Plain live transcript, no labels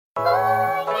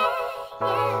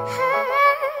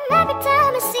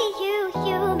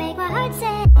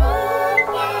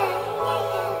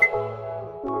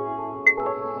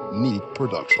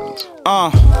Productions.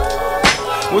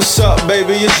 What's up,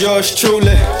 baby? It's yours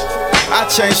truly. I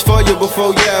changed for you before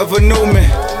you ever knew me.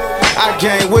 I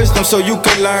gained wisdom so you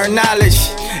could learn knowledge.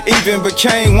 Even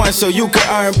became one so you could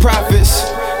earn profits.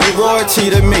 You're royalty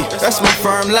to me, that's my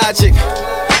firm logic.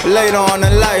 Later on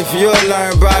in life, you'll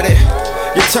learn about it.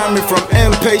 You turn me from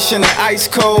impatient and ice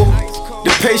cold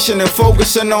to patient and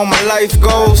focusing on my life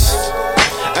goals.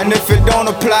 And if it don't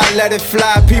apply, let it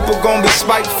fly. People gon' be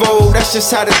spiteful, that's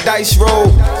just how the dice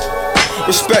roll.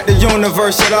 Respect the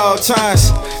universe at all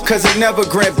times, cause it never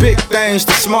grant big things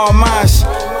to small minds.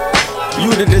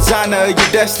 You the designer of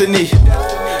your destiny.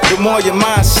 The more your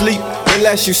mind sleep, the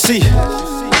less you see.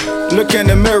 Look in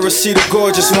the mirror, see the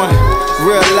gorgeous one.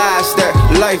 Realize that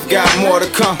life got more to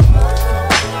come.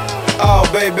 Oh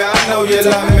baby, I know you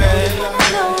love me.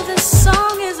 I know this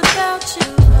song is about you.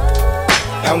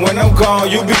 And when I'm gone,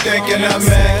 you be thinking of me.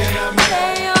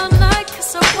 Stay all night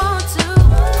cause I want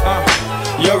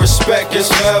to. Your respect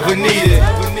is forever needed.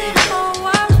 Oh,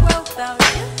 I wrote about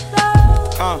you,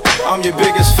 though. I'm your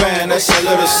biggest fan, that's a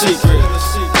little secret.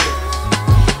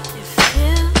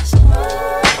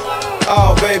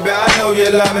 Oh baby, I know you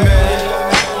love me.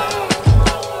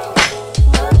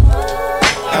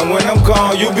 And when I'm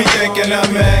gone, you be thinking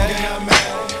of me.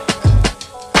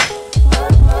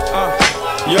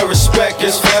 Your respect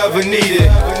is forever needed.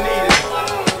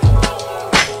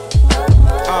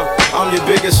 I'm your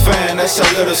biggest fan, that's a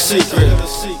little secret.